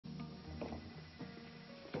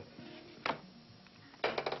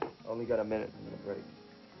Only got a minute. I'm gonna break.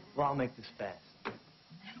 Well, I'll make this fast.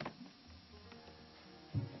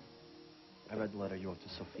 I read the letter you wrote to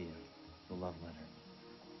Sophia, the love letter.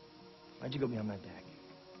 Why'd you go behind my back?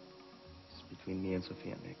 It's between me and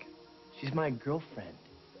Sophia, Nick. She's my girlfriend.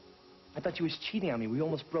 I thought she was cheating on me. We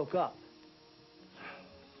almost broke up.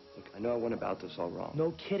 Look, I know I went about this all wrong.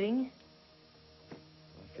 No kidding?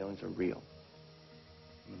 My feelings are real.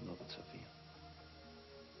 I'm in love with Sophia.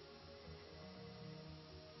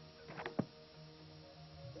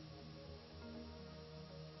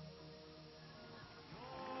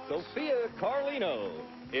 Sophia Carlino,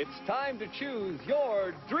 it's time to choose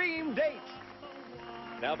your dream date.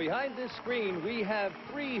 Now, behind this screen, we have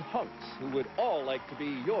 3 hunks who would all like to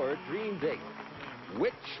be your dream date.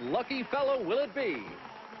 Which lucky fellow will it be?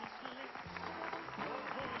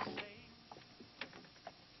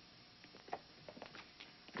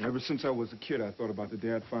 Ever since I was a kid, I thought about the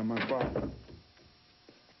day I'd find my father.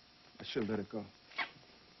 I should have let it go.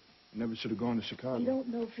 I never should have gone to Chicago. You don't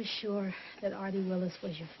know for sure that Artie Willis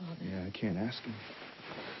was your father. Yeah, I can't ask him.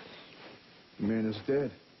 The man is dead.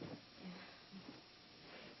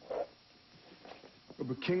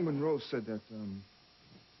 But King Monroe said that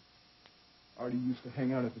Artie used to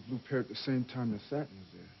hang out at the Blue Parrot at the same time that Satin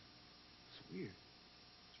was there. It's weird.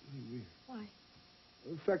 It's really weird. Why?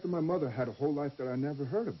 The fact that my mother had a whole life that I never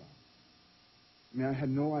heard about. I mean, I had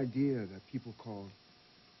no idea that people called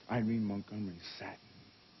Irene Montgomery Satin.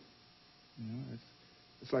 You know,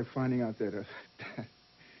 it's like finding out that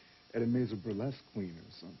Etta Mae's a burlesque queen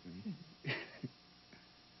or something.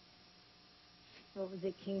 What was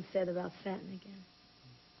it King said about Satin again?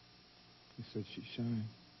 He said she shined.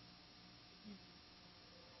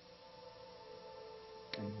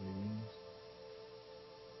 I know what he means.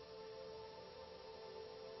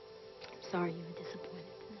 I'm sorry you were disappointed.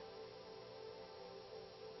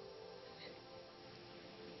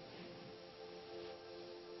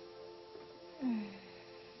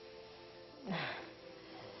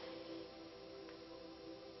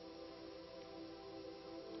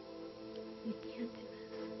 You can't do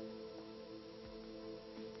this.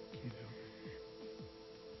 Can't help it.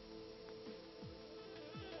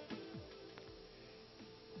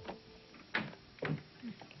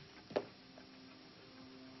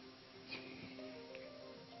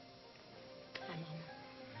 Hi, Mama.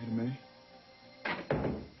 Etta Mae?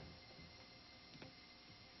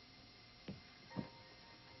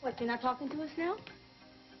 What, you're not talking to us now?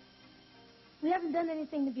 We haven't done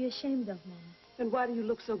anything to be ashamed of, Mama. Then why do you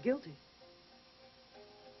look so guilty?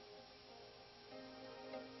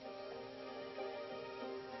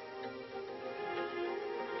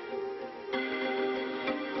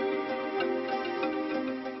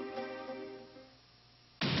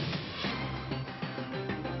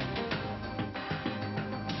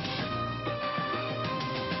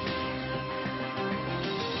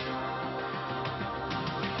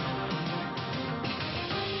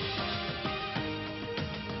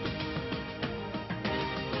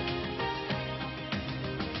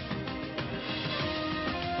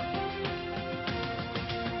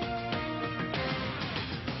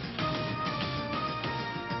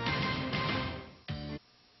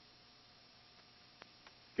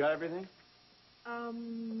 Got everything?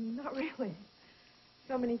 Not really.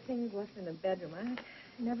 So many things left in the bedroom. I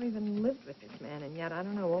never even lived with this man, and yet, I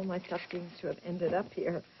don't know, all my stuff seems to have ended up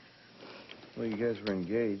here. Well, you guys were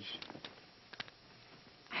engaged.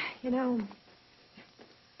 You know,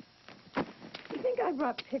 you think I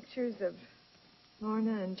brought pictures of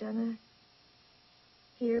Lorna and Jenna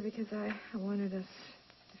here because I wanted us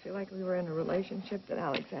to feel like we were in a relationship, that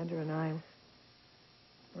Alexander and I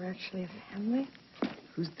were actually a family?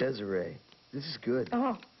 Who's Desiree? This is good.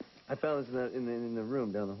 Oh, I found this in the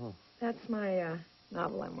room down the hall. that's my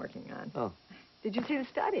novel I'm working on. Oh. Did you see the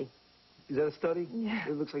study? Is that a study? Yeah.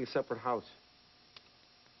 It looks like a separate house.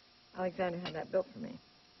 Alexander had that built for me.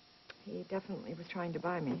 He definitely was trying to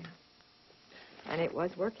buy me. And it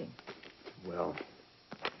was working. Well,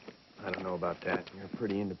 I don't know about that. You're a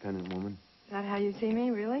pretty independent woman. Is that how you see me,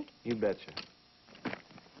 really? You betcha.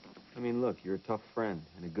 I mean, look, you're a tough friend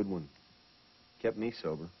and a good one. Kept me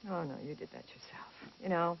sober. Oh, no, you did that yourself. You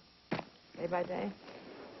know, day by day.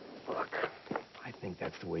 Look, I think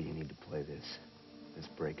that's the way you need to play this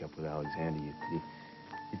breakup with Alexander. You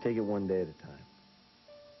take it one day at a time.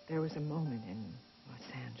 There was a moment in Los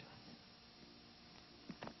Angeles.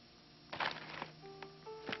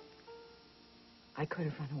 I could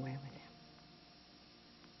have run away with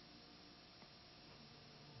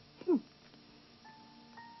him.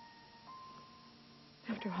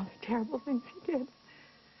 After all the terrible things he did.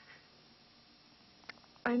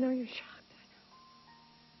 I know you're shocked, I know.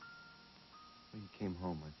 Well, you came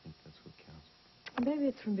home. I think that's what counts. Maybe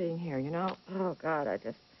it's from being here, you know? Oh, God, I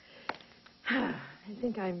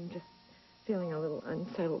think I'm just feeling a little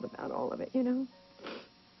unsettled about all of it, you know?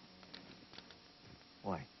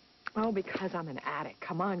 Why? Oh, because I'm an addict.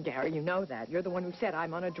 Come on, Gary, you know that. You're the one who said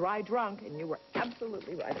I'm on a dry drunk, and you were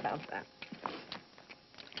absolutely right about that.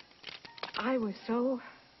 I was so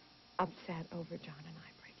upset over John and I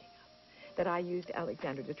breaking up that I used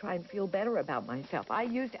Alexander to try and feel better about myself. I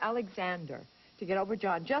used Alexander to get over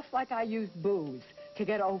John, just like I used booze to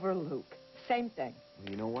get over Luke. Same thing. Well,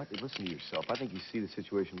 you know what? Listen to yourself. I think you see the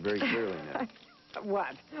situation very clearly now.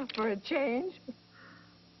 What? For a change?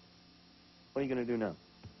 What are you going to do now?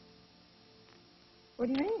 What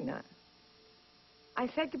do you mean? I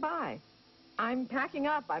said goodbye. I'm packing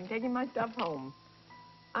up. I'm taking my stuff home.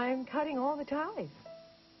 I'm cutting all the ties.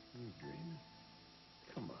 You dreaming?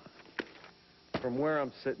 Come on. From where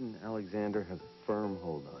I'm sitting, Alexander has a firm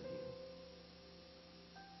hold on you.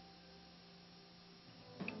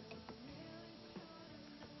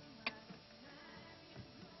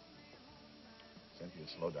 Cynthia,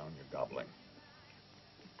 slow down your gobbling.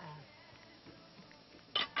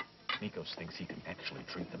 Nikos thinks he can actually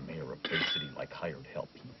treat the mayor of Bay City like hired help.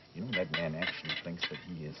 You know that man actually thinks that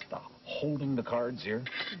he is holding the cards here?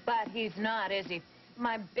 But he's not, is he?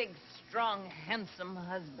 My big, strong, handsome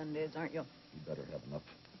husband is, aren't you? He better have enough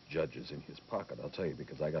judges in his pocket, I'll tell you,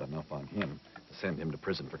 because I got enough on him to send him to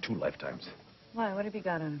prison for 2 lifetimes. Why? What have you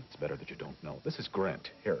got on him? It's better that you don't know. This is Grant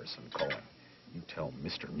Harrison calling. You tell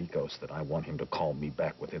Mr. Nikos that I want him to call me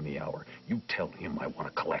back within the hour. You tell him I want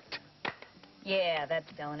to collect. Yeah,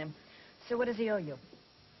 that's telling him. So what does he owe you?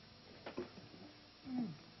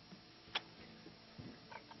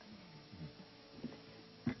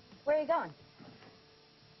 Where are you going?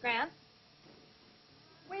 Grant?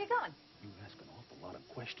 Where are you going? You ask an awful lot of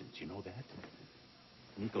questions, you know that?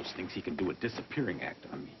 Nikos thinks he can do a disappearing act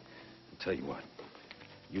on me. I'll tell you what.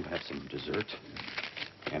 You have some dessert,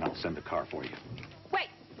 and I'll send a car for you. Wait,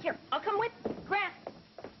 here, I'll come with Grant.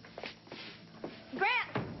 Grant!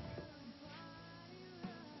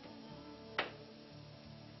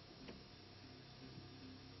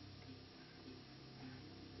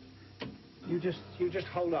 You just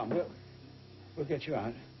hold on. We'll get you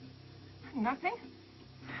out. Nothing?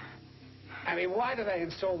 I mean, why do they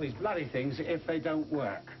install these bloody things if they don't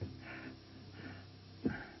work?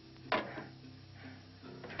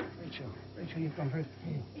 Rachel, you've gone very...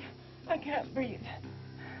 I can't breathe.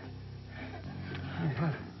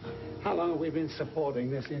 How long have we been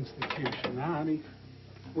supporting this institution, huh, honey?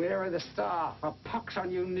 Where are the staff? A pox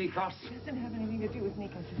on you, Nikos. It doesn't have anything to do with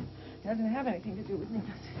Nikos. It doesn't have anything to do with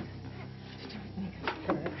Nikos.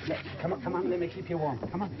 Come on, let me keep you warm.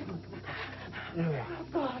 Come on. There we are. Oh,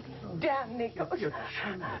 God. Damn, Nikos. You're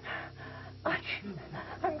chilling.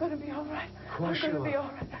 I'm going to be all right. Of course I'm going to be all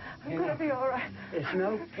right. I'm going to be all right. It's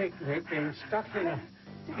no picnic being stuck in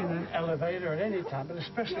an elevator at any time, but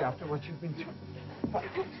especially after what you've been through. But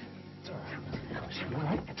it's all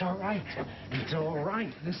right. It's all right. It's all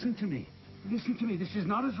right. Listen to me. Listen to me. This is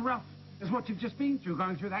not as rough as what you've just been through,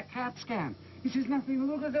 going through that CAT scan. This is nothing.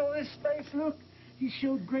 Look at all this space. Look. He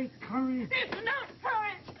showed great courage. It's not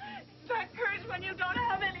courage. It's not courage when you don't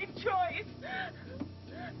have any choice.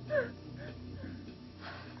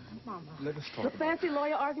 Mama. Let us talk The fancy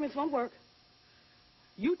lawyer arguments won't work.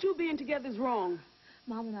 You two being together is wrong.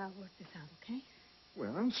 Mom and I'll work this out, okay?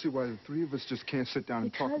 Well, I don't see why the 3 of us just can't sit down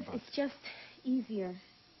and talk Because about it's it. just easier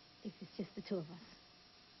if it's just the 2 of us.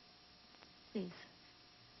 Please.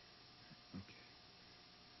 Okay.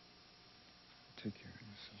 Take care of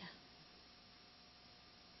yourself. Yeah.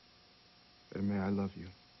 Edme, I love you.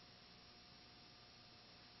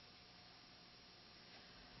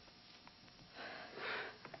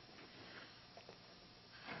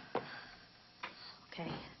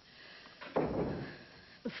 Okay.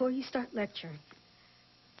 Before you start lecturing,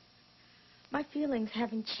 my feelings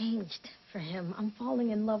haven't changed for him. I'm falling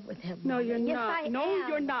in love with him. No, you're Yes, not. I No, am.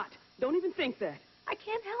 you're not. Don't even think that. I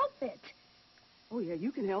can't help it. Oh, yeah,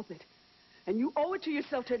 you can help it. And you owe it to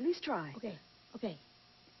yourself to at least try. Okay.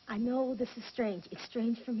 I know this is strange. It's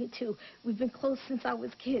strange for me, too. We've been close since I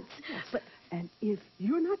was kids. Yes. But And if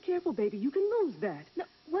you're not careful, baby, you can lose that. no,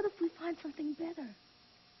 what if we find something better?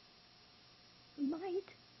 We might.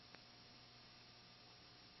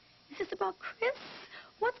 Is this about Chris?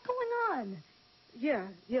 What's going on? Yeah.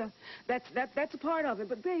 That's a part of it.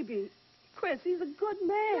 But, baby, Chris, he's a good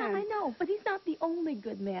man. Yeah, I know, but he's not the only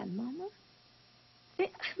good man, Mama.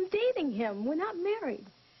 I'm dating him. We're not married.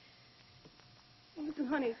 Listen,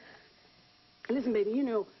 honey. Listen, baby,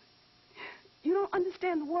 you don't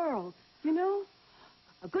understand the world, you know?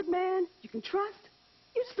 A good man you can trust,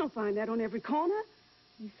 You just don't find that on every corner.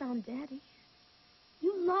 You found Daddy.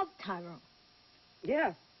 You love Tyrone.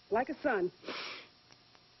 Yeah, like a son.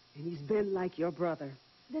 And he's been like your brother.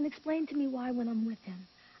 Then explain to me why when I'm with him,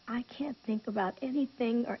 I can't think about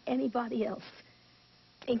anything or anybody else,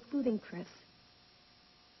 including Chris.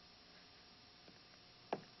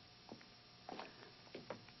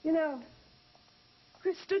 You know,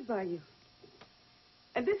 Chris stood by you.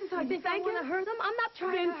 And this is how you think I want to hurt him? I'm not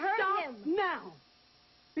trying to hurt stop him. now.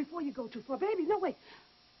 Before you go too far. Baby, no, wait.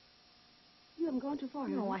 You haven't gone too far,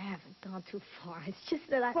 have No, you? I haven't gone too far. It's just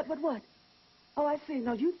that I... What? Oh, I see.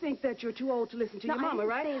 Now, you think that you're too old to listen to No, your mama, I didn't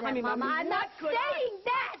right? say that, I mean, Mama. I'm not what could saying I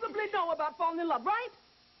that. possibly know about falling in love, right?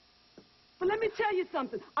 But let me tell you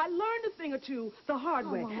something. I learned a thing or two the hard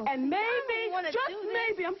way. Mama, And please, I maybe, don't wanna just do this.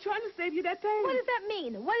 maybe, I'm trying to save you that pain. What does that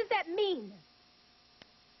mean? What does that mean?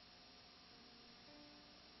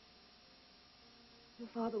 Your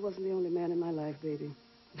father wasn't the only man in my life, baby.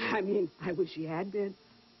 I mean, I wish he had been.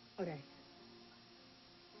 Okay.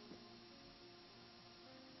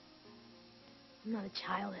 I'm not a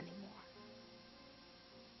child anymore.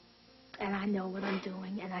 And I know what I'm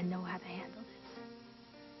doing, and I know how to handle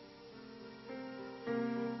this.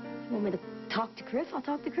 You want me to talk to Chris? I'll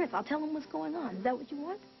talk to Chris. I'll tell him what's going on. Is that what you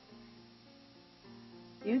want?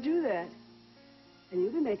 You do that, and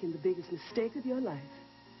you'll be making the biggest mistake of your life.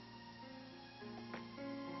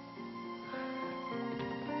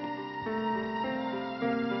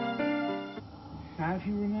 Now, if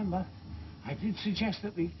you remember, I did suggest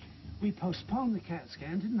that we postpone the CAT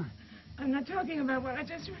scan, didn't I? I'm not talking about what I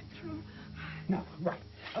just went through. No, right.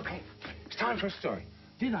 Okay, it's time for a story.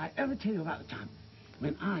 Did I ever tell you about the time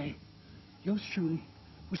when yours truly,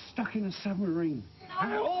 was stuck in a submarine?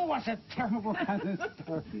 No. Oh, what a terrible kind of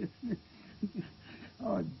story.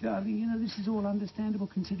 Oh, darling, you know, this is all understandable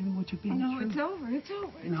considering what you've been No, through. it's over. It's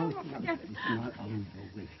over. It's No, over. Forget it. it's not over.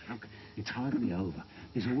 Wait, it's hardly over.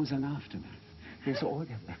 There's always an aftermath. There's always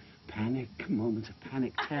a panic, moments of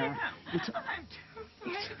panic, terror.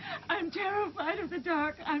 I'm terrified of the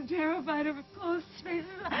dark. I'm terrified of closed spaces.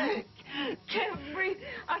 I can't breathe.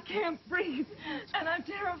 I can't breathe. And I'm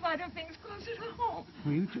terrified of things closer to home.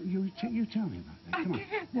 Well, you tell me about that. Come on.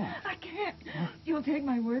 What? I can't. You'll take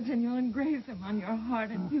my words and you'll engrave them on your heart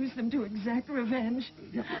and use them to exact revenge.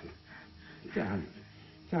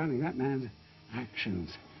 Darling, that man's actions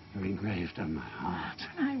are engraved on my heart.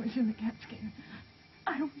 When I was in the CAT scan,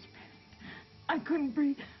 I was panicked. I couldn't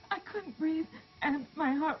breathe. I couldn't breathe. And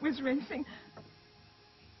my heart was racing.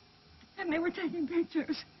 And they were taking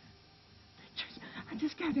pictures. Pictures. I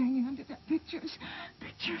just kept hanging on to that. Pictures.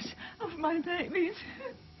 Pictures of my babies.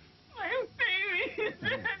 My babies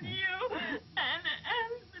and you and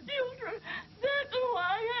the children. That's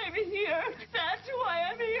why I'm here. That's why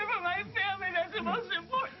I'm here for my family. That's the most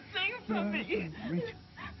important thing for me. Rita,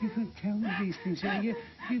 you can tell me these things.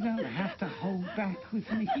 You don't have to hold back with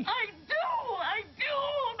me. I do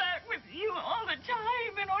hold back with you all the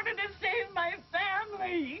time in order to save my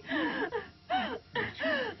family.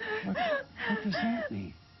 What does that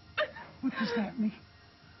mean? What does that mean?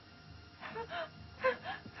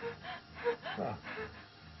 Well,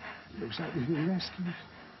 looks like we've been rescued.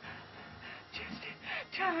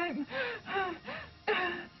 Just time.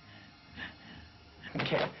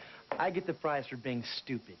 Okay, I get the prize for being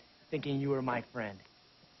stupid, thinking you were my friend.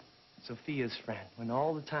 Sophia's friend, when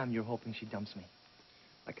all the time you're hoping she dumps me.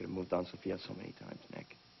 I could have moved on Sophia so many times,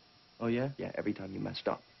 Nick. Oh, yeah? Yeah, every time you messed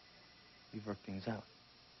up. We've worked things out.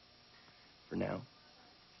 For now.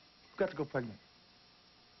 Who got to go pregnant?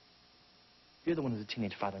 You're the one who's a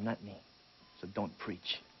teenage father, not me. So don't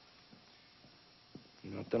preach.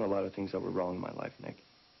 You know, I've done a lot of things that were wrong in my life, Nick.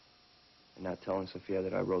 And not telling Sophia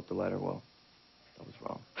that I wrote the letter, well, that was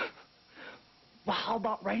wrong. Well, how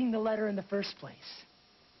about writing the letter in the first place?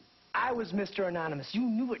 I was Mr. Anonymous. You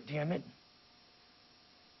knew it, damn it.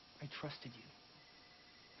 I trusted you.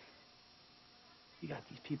 You got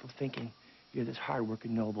these people thinking you're this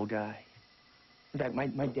hard-working, noble guy. In fact,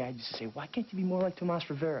 my dad used to say, why can't you be more like Tomas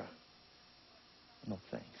Rivera? No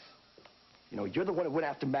thanks. You know, you're the one who went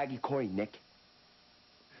after Maggie Corey, Nick.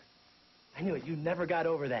 I knew it. You never got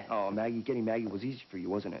over that. Oh, getting Maggie was easy for you,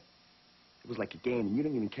 wasn't it? It was like a game, and you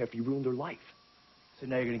didn't even care if you ruined her life. So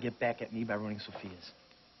now you're going to get back at me by ruining Sophia's.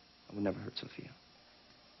 I will never hurt Sophia.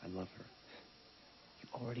 I love her. You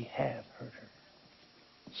already have hurt her.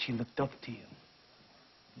 She looked up to you.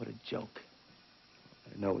 What a joke. I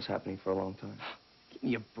didn't know it was happening for a long time. Give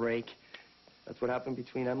me a break. That's what happened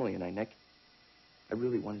between Emily and I, Nick. I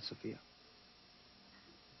really wanted Sophia.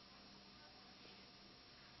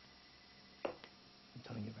 I'm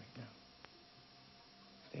telling you right now.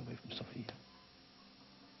 Stay away from Sophia.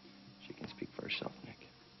 She can speak for herself, Nick.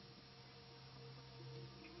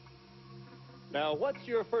 Now, what's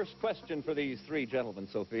your first question for these three gentlemen,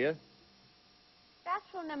 Sophia?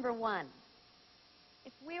 Bachelor number 1.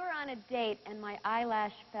 If we were on a date and my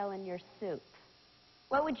eyelash fell in your soup,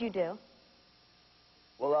 what would you do?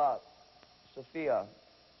 Well, Sophia,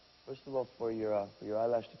 first of all, for your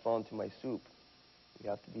eyelash to fall into my soup, you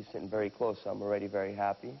have to be sitting very close, so I'm already very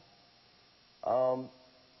happy.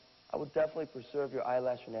 I would definitely preserve your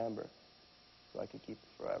eyelash in amber, so I could keep it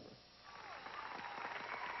forever.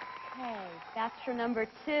 Okay, bachelor number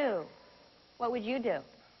 2. What would you do?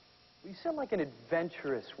 You sound like an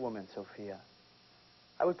adventurous woman, Sophia.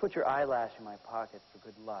 I would put your eyelash in my pocket for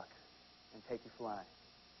good luck and take you flying.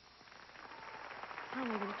 How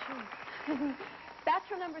am I going to choose?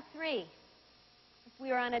 Bachelor number 3. If we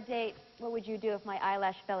were on a date, what would you do if my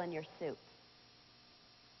eyelash fell in your soup?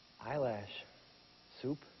 Eyelash?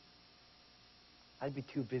 Soup? I'd be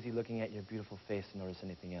too busy looking at your beautiful face to notice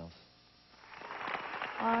anything else.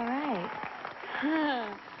 All right.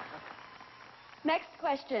 Next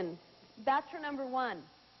question. Bachelor number 1.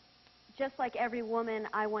 Just like every woman,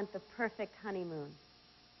 I want the perfect honeymoon.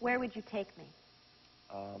 Where would you take me?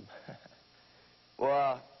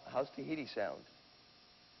 Well, how's Tahiti sound?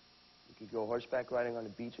 You could go horseback riding on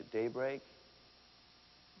the beach at daybreak.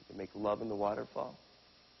 You could make love in the waterfall.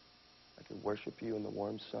 I could worship you in the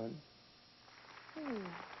warm sun.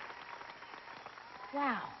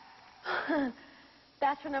 Wow.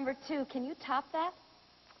 Bachelor number 2, can you top that?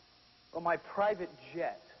 Well, my private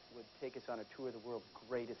jet would take us on a tour of the world's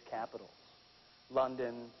greatest capitals.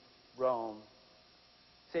 London, Rome.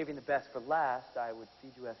 Saving the best for last, I would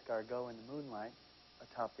feed you escargot in the moonlight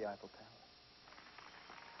atop the Eiffel Tower.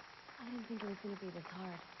 I didn't think it was going to be this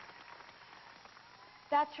hard.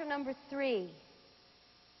 Bachelor number 3,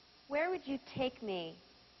 where would you take me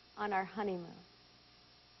on our honeymoon?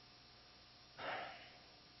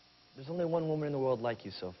 There's only one woman in the world like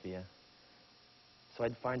you, Sophia. So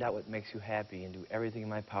I'd find out what makes you happy and do everything in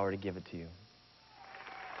my power to give it to you.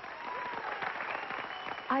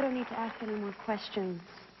 I don't need to ask any more questions.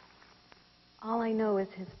 All I know is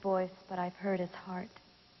his voice, but I've heard his heart.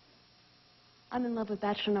 I'm in love with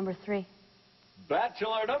Bachelor number 3.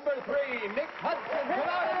 Bachelor number 3, Nick Hudson, come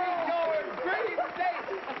out and meet your dream date.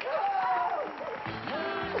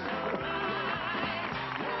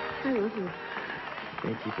 I love you.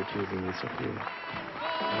 Thank you for choosing me, Sophia.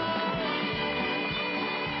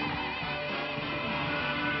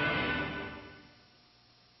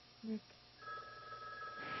 Nick.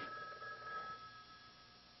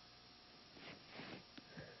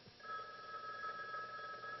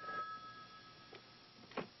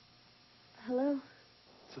 Hello?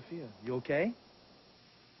 Sophia, you okay?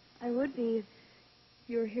 I would be if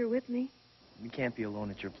you were here with me. You can't be alone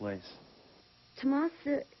at your place. Tomas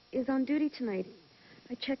is on duty tonight.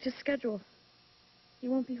 I checked his schedule. He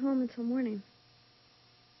won't be home until morning.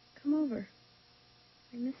 Come over.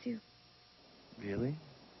 I miss you. Really?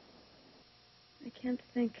 I can't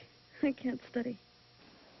think. I can't study.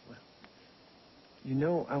 You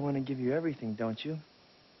know I want to give you everything, don't you?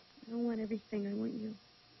 I don't want everything. I want you.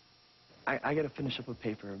 I got to finish up a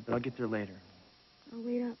paper, but I'll get there later. I'll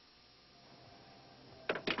wait up.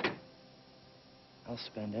 I'll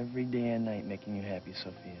spend every day and night making you happy,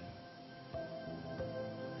 Sophia.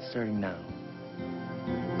 Starting now.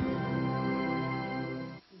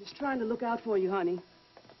 I'm just trying to look out for you, honey.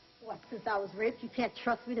 What, since I was rich, you can't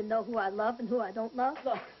trust me to know who I love and who I don't love?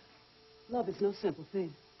 Look, love is no simple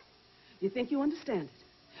thing. You think you understand it.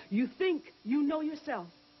 You think you know yourself.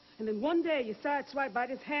 And then one day you sideswiped by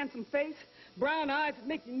this handsome face, brown eyes that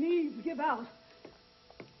make your knees give out.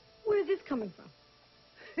 Where's this coming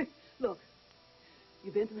from? Look,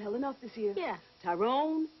 you've been through hell enough this year. Yeah.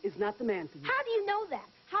 Tyrone is not the man for you. How do you know that?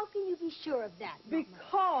 How can you be sure of that, Mama?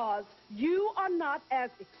 Because you are not as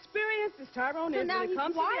experienced as Tyrone So is now when it he's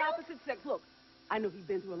comes wild? to the opposite sex. Look, I know he's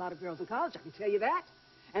been through a lot of girls in college, I can tell you that.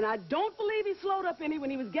 And I don't believe he slowed up any when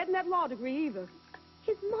he was getting that law degree either.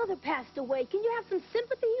 His mother passed away. Can you have some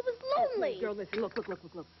sympathy? He was lonely. Girl, listen, look.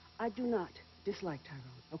 I do not dislike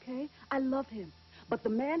Tyrone, okay? I love him. But the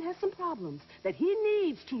man has some problems that he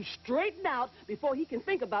needs to straighten out before he can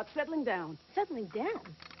think about settling down. Settling down?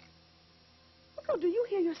 Look, do you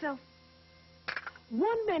hear yourself?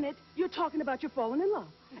 1 minute, you're talking about you're falling in love.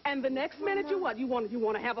 And the next minute, you what? You want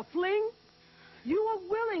to have a fling? You are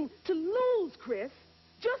willing to lose, Chris,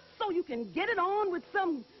 just so you can get it on with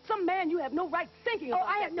some man you have no right thinking about. Oh,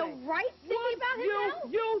 I have no right thinking about him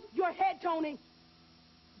now? Use your head, Tony.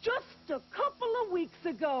 Just a couple of weeks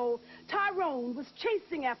ago, Tyrone was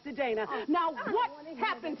chasing after Dana. Now, what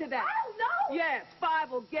happened to that? I don't know. Yes, 5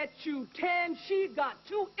 will get you 10. She got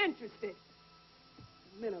too interested.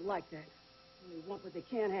 Men are like that. They want what they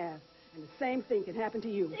can't have. And the same thing can happen to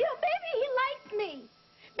you. Maybe he likes me.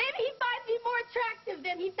 Maybe he finds me more attractive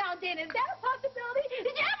than he found Dana. Is that a possibility?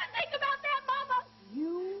 Did you ever think about that, Mama?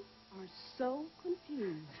 You are so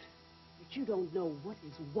confused that you don't know what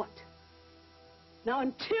is what. Now,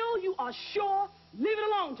 until you are sure, leave it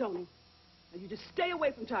alone, Tony. Now, you just stay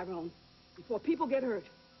away from Tyrone before people get hurt.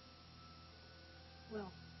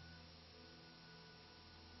 Well,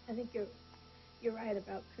 I think you're right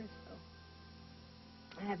about Chris, though.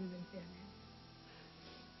 I haven't been fair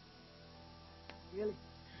now. Really?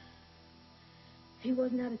 He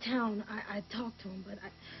wasn't out of town. I talked to him, but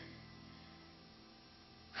I...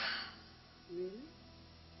 Really?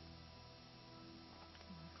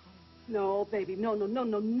 No, baby. No,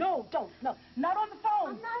 don't. No, not on the phone.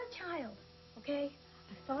 I'm not a child, okay?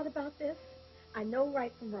 I thought about this. I know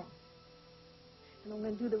right from wrong. And I'm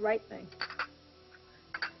going to do the right thing.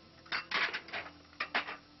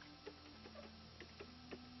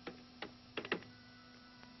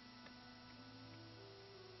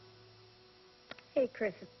 Hey,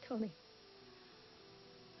 Chris, it's Tony.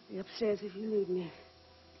 Be upstairs if you need me.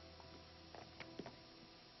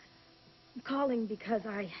 I'm calling because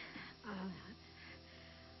I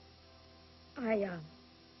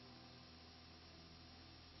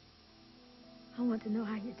want to know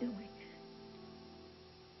how you're doing.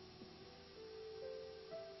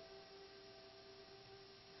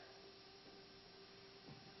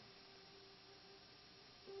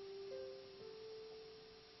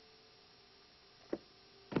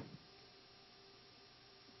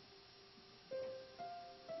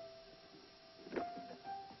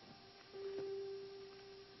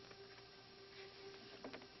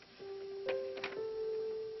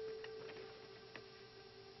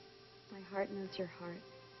 My heart knows your heart.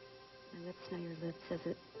 My lips know your lips as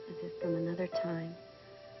if from another time,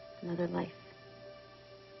 another life.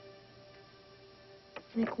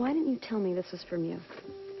 Nick, why didn't you tell me this was from you?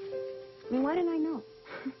 I mean, why didn't I know?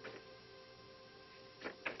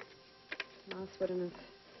 Moss wouldn't have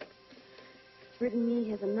written me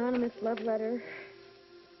his anonymous love letter.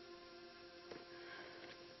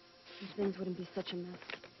 And things wouldn't be such a mess.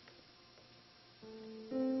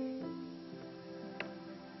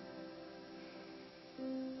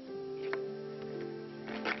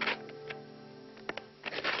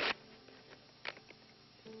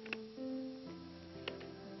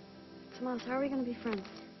 Tomas, how are we going to be friends?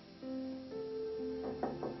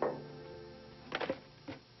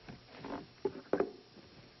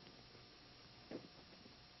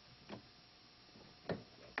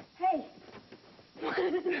 Hey!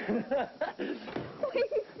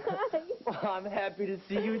 Well, I'm happy to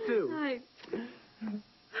see you, too. Hi.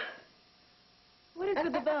 What is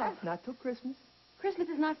with the bell? Not till Christmas. Christmas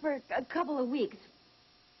is not for a couple of weeks.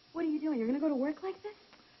 What are you doing? You're going to go to work like this?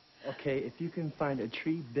 Okay, if you can find a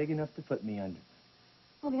tree big enough to put me under.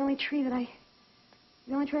 Well, the only tree I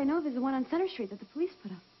know of is the one on Center Street that the police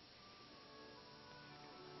put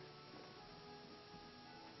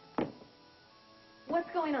up.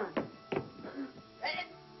 What's going on?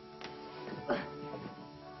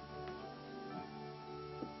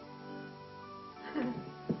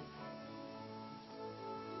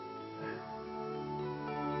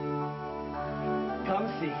 Come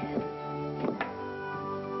see.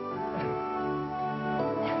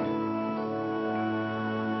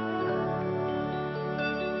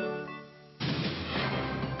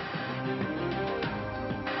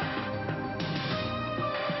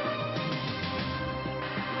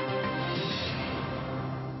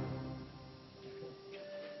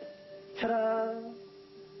 Ta-da!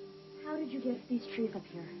 How did you get these trees up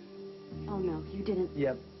here? Oh, no, you didn't.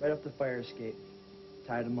 Yep, right off the fire escape.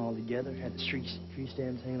 Tied them all together, had the tree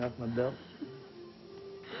stands hanging off my belt.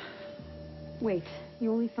 Wait,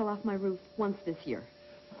 you only fell off my roof once this year.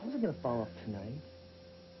 I wasn't going to fall off tonight.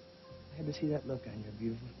 I had to see that look on your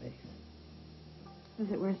beautiful face.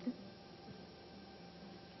 Was it worth it?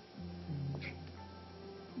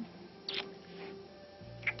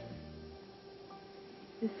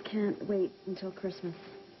 This can't wait until Christmas.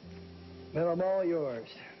 Well, I'm all yours.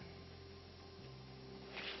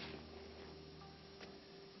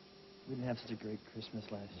 We didn't have such a great Christmas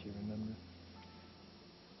last year, remember?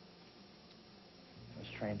 I was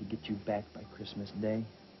trying to get you back by Christmas Day.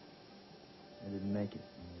 I didn't make it.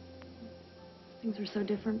 Things were so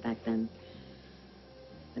different back then.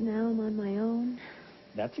 But now I'm on my own.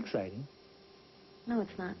 That's exciting. No,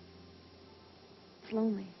 it's not. It's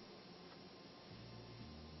lonely.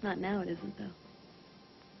 Not now, it isn't, though.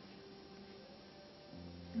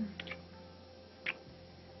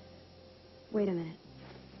 Wait a minute.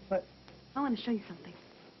 What? I want to show you something.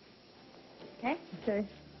 Okay? Okay.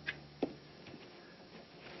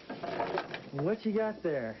 What you got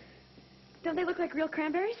there? Don't they look like real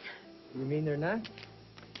cranberries? You mean they're not?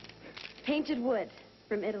 Painted wood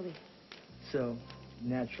from Italy. So,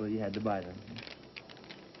 naturally, you had to buy them.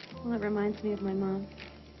 Well, it reminds me of my mom.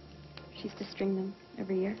 She used to string them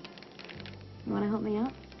every year. You want to help me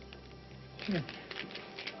out? Yeah.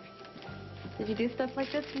 Did you do stuff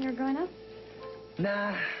like this when you were growing up?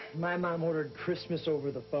 Nah, my mom ordered Christmas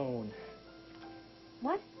over the phone.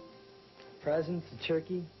 What? Presents, a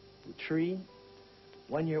turkey, a tree.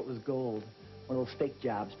 One year it was gold. One of those fake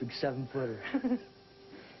jobs, big 7-footer. Did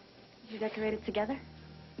you decorate it together?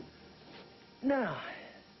 No.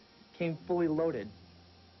 Came fully loaded.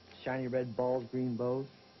 Shiny red balls, green bows.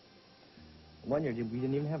 One year we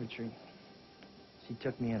didn't even have a tree. She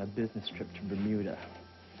took me on a business trip to Bermuda.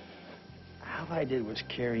 All I did was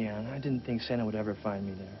carry on. I didn't think Santa would ever find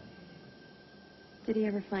me there. Did he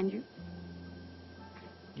ever find you?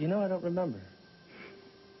 You know, I don't remember.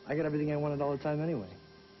 I got everything I wanted all the time anyway.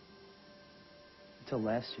 Until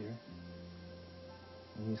last year,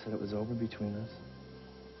 when you said it was over between us.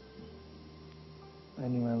 I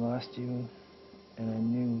knew I lost you, and I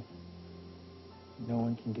knew no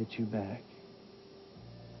one can get you back.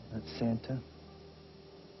 Not Santa,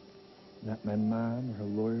 not my mom or her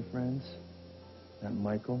lawyer friends, not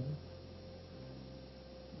Michael.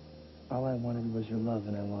 All I wanted was your love,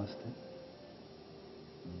 and I lost it.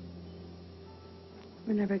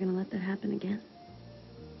 We're never going to let that happen again.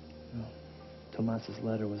 No. Tomas's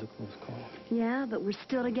letter was a close call. Yeah, but we're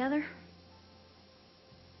still together.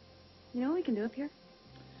 You know what we can do up here?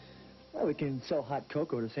 Well, we can sell hot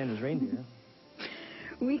cocoa to Santa's reindeer.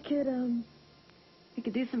 We could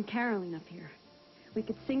do some caroling up here. We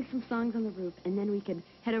could sing some songs on the roof, and then we could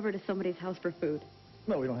head over to somebody's house for food.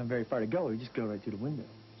 No, we don't have very far to go. We just go right through the window.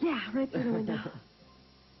 Yeah, right through the window.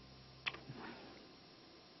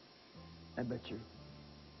 I bet your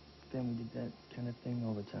family did that kind of thing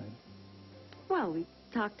all the time. Well, we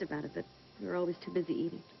talked about it, but we were always too busy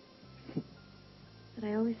eating. But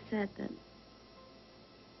I always said that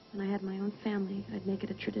when I had my own family, I'd make it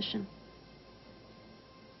a tradition.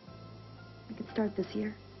 We could start this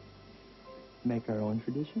year. Make our own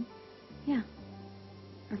tradition? Yeah.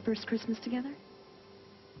 Our first Christmas together.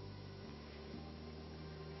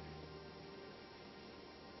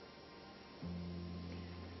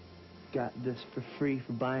 Got this for free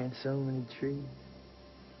for buying so many trees.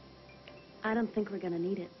 I don't think we're going to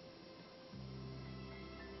need it.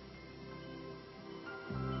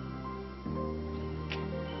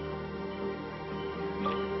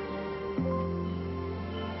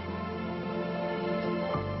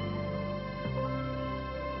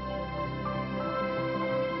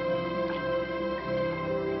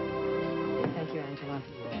 Thank you, Angela.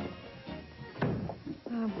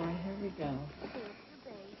 Oh, boy, here we go.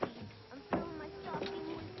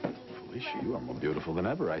 Felicia, you are more beautiful than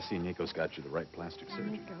ever. I see Nico's got you the right plastic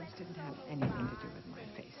surgery. Nico's didn't have anything to do with my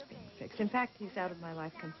face being fixed. In fact, he's out of my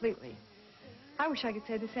life completely. I wish I could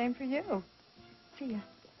say the same for you. See ya.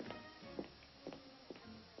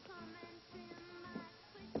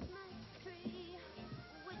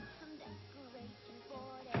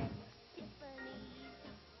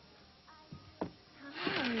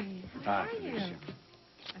 Hi. How are you?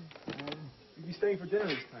 You'll be staying for dinner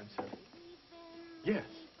this time, sir. Yes.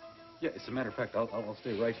 Yeah, as a matter of fact, I'll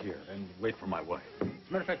stay right here and wait for my wife. As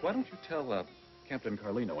a matter of fact, why don't you tell Captain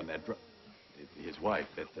Carlino and his wife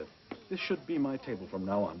that this should be my table from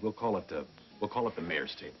now on. We'll call it the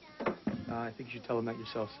mayor's table. I think you should tell him that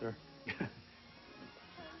yourself, sir.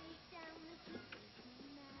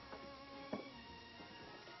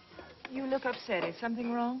 You look upset. Is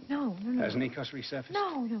something wrong? No. Has Nikos resurfaced?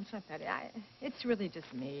 No, it's not that. It's really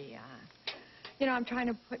just me. You know, I'm trying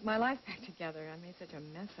to put my life back together. I made such a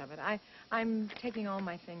mess of it. I'm taking all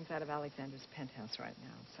my things out of Alexander's penthouse right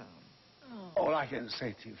now, so... Oh. All I can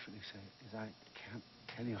say to you, Felicia, is I can't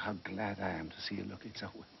tell you how glad I am to see you looking so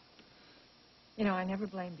well. You know, I never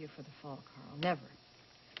blamed you for the fall, Carl. Never.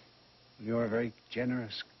 You're a very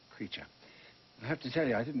generous creature. I have to tell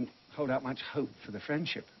you, I didn't hold out much hope for the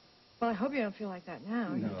friendship. Well, I hope you don't feel like that now.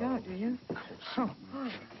 No. You don't, do you? Of course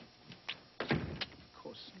not. Of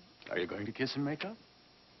course not. Are you going to kiss and make up?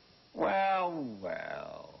 Well,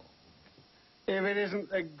 well. If it isn't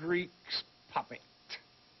the Greek's puppet.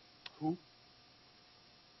 Who?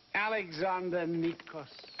 Alexander Nikos.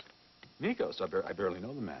 Nikos? I barely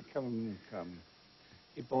know the man. Come.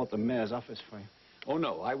 He bought the mayor's office for you. Oh,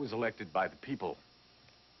 no, I was elected by the people.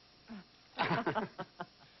 Now,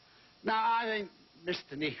 I think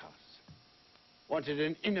Mr. Nikos wanted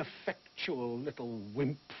an ineffectual little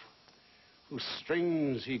wimp whose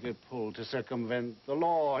strings he could pull to circumvent the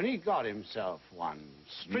law, and he got himself one.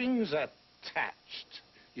 Strings that attached.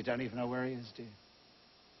 You don't even know where he is, do you?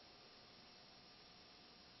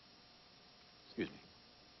 Excuse me.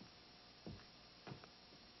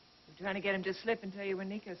 I'm trying to get him to slip and tell you where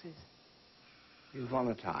Nikos is. He's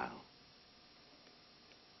volatile.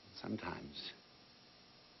 Sometimes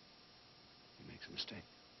he makes a mistake.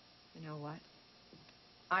 You know what?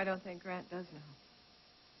 I don't think Grant does know.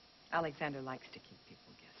 Alexander likes to keep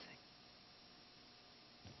people guessing.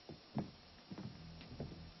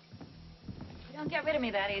 You don't get rid of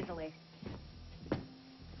me that easily.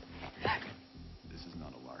 This is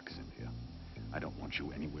not a lark, Cynthia. I don't want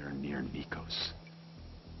you anywhere near Nikos.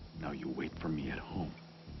 Now you wait for me at home.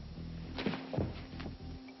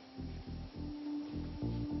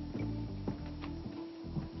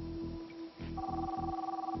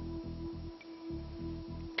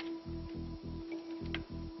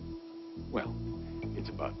 Well, it's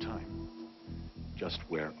about time. Just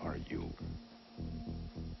where are you?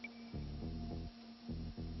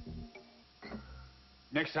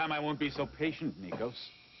 Next time I won't be so patient, Nikos.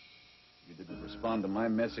 You didn't respond to my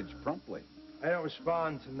message promptly. I don't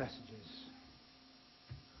respond to messages.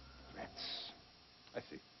 Threats. I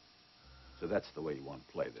see. So that's the way you want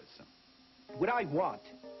to play this, huh? What I want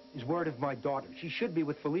is word of my daughter. She should be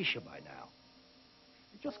with Felicia by now.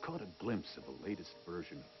 You just caught a glimpse of the latest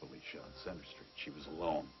version of Felicia on Center Street. She was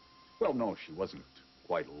alone. Well, no, she wasn't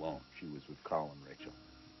quite alone. She was with Carl and Rachel.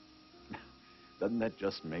 Doesn't that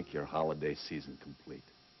just make your holiday season complete?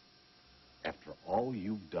 After all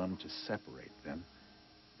you've done to separate them,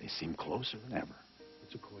 they seem closer than ever.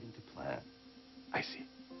 It's according to plan. I see.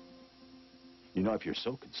 You know, if you're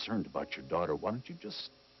so concerned about your daughter, why don't you just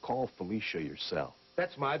call Felicia yourself?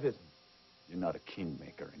 That's my business. You're not a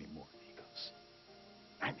kingmaker anymore, Nikos.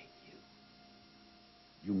 I made you.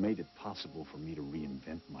 You made it possible for me to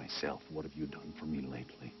reinvent myself. What have you done for me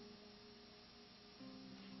lately?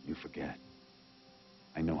 You forget.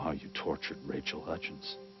 I know how you tortured Rachel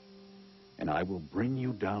Hutchins. And I will bring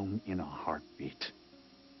you down in a heartbeat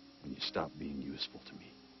when you stop being useful to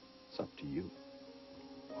me. It's up to you.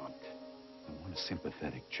 I want a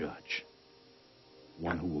sympathetic judge.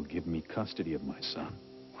 One who will give me custody of my son.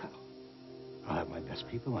 Well, I'll have my best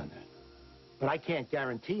people on that. But I can't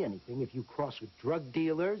guarantee anything if you cross with drug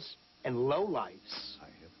dealers and lowlifes. I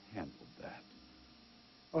have handled that.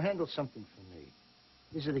 I'll handle something for me.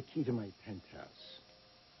 These are the key to my penthouse.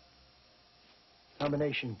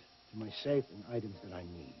 Combination to my safe and items that I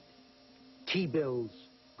need. T-bills,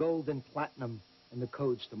 gold and platinum, and the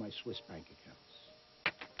codes to my Swiss bank accounts.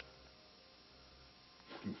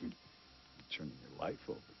 You're turning your life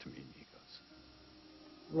over to me, Nikos.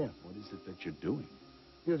 Yeah. What is it that you're doing?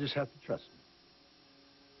 You'll just have to trust me.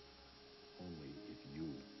 Only if you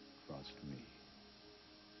trust me.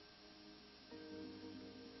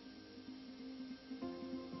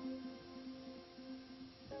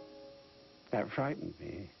 That frightened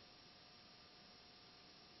me.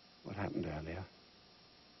 What happened earlier?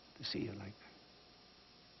 To see you like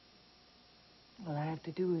that. All I have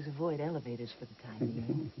to do is avoid elevators for the time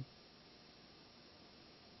being.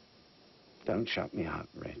 Don't shut me out,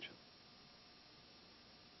 Rachel.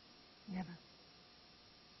 Never.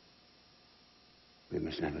 We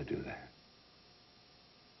must never do that.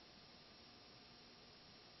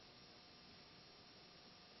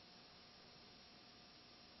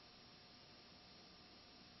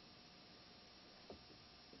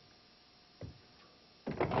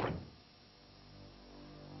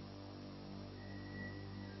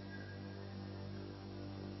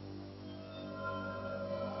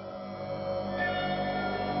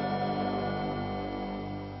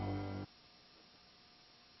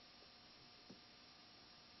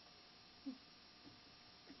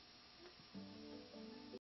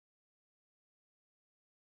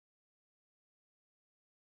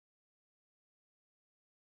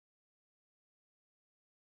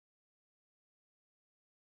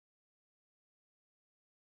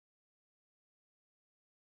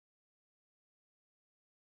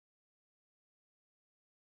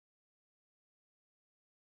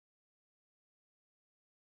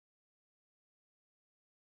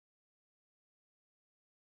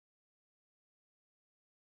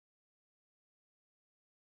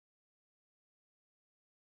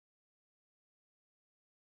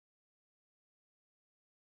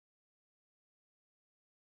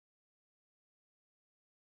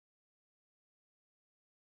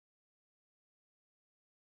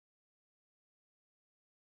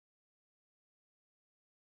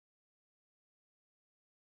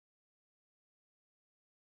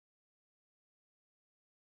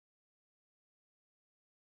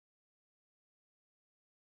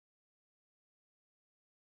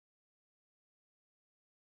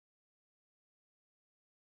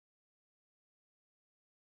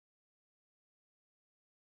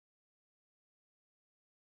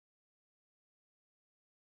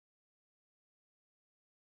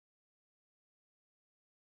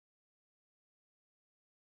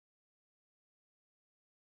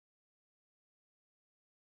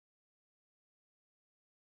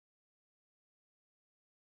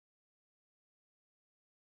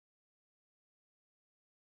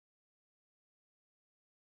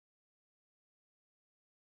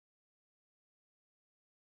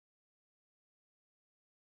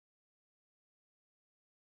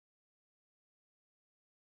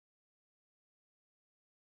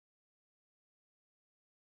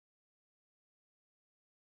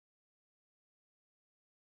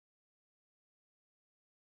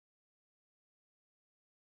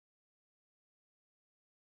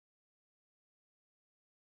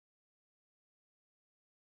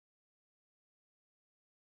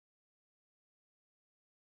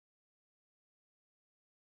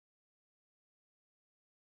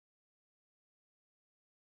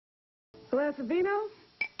 Glass of vino?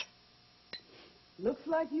 Looks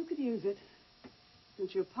like you could use it.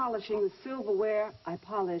 Since you're polishing the silverware I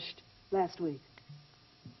polished last week.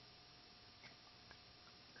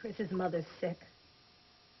 Chris's mother's sick.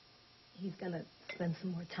 He's gonna spend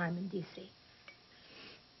some more time in D.C.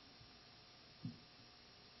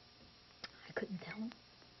 I couldn't tell him.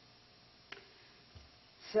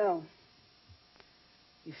 So,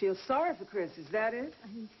 you feel sorry for Chris, is that it? I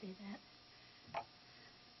didn't say that.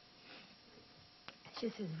 It's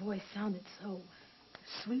just his voice sounded so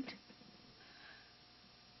sweet.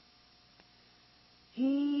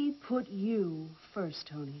 He put you first,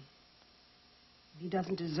 Tony. He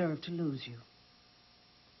doesn't deserve to lose you.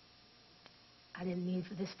 I didn't mean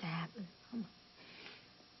for this to happen.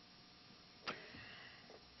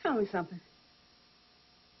 Tell me something.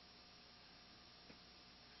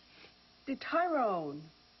 Did Tyrone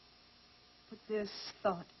put this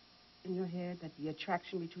thought in your head that the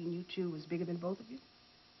attraction between you two was bigger than both of you?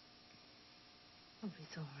 Don't be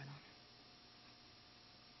so hard on him.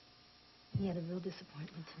 He had a real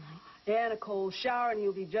disappointment tonight. And a cold shower, and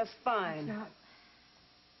he'll be just fine. That's not...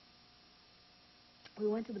 We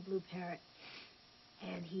went to the Blue Parrot,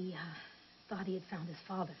 and he thought he had found his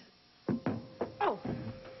father. Oh,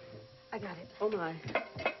 I got it. Oh, my.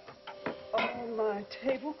 Oh, my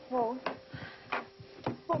tablecloth.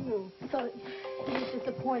 Oh, no. So he was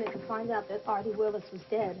disappointed to find out that Artie Willis was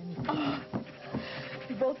dead, and...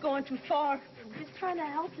 You're both going too far. I'm just trying to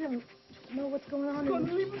help him know what's going on. You're going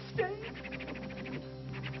to leave him stay?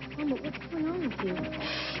 Mama, what's going on with you?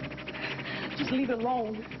 Just leave it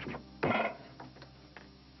alone.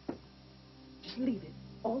 Just leave it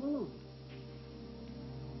all alone.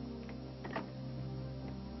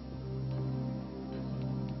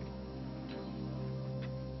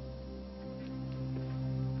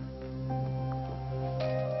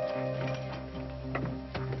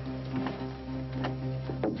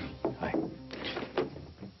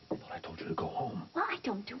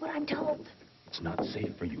 It's not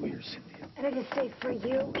safe for you here, Cynthia. And it is safe for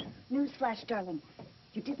you. Newsflash, darling.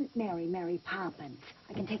 You didn't marry Mary Poppins.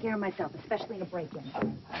 I can take care of myself, especially in a break-in.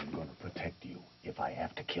 I'm going to protect you if I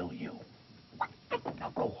have to kill you.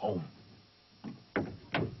 Now go home.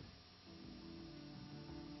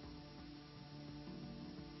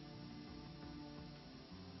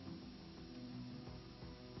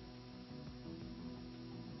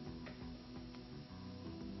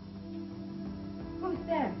 Who's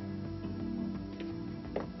there?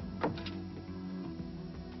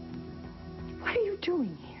 What are you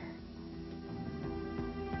doing here?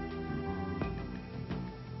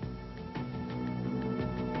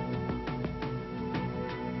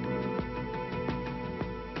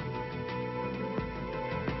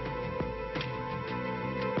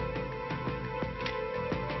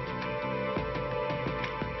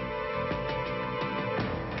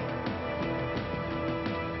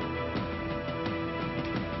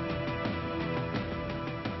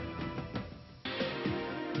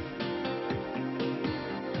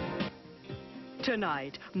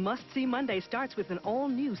 Tonight, Must See Monday starts with an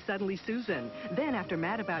all-new Suddenly Susan. Then, after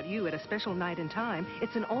Mad About You at a special night and time,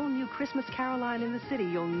 it's an all-new Christmas Caroline in the City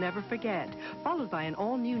you'll never forget. Followed by an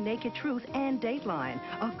all-new Naked Truth and Dateline.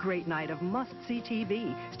 A great night of must-see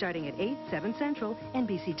TV, starting at 8, 7 Central,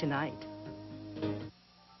 NBC Tonight.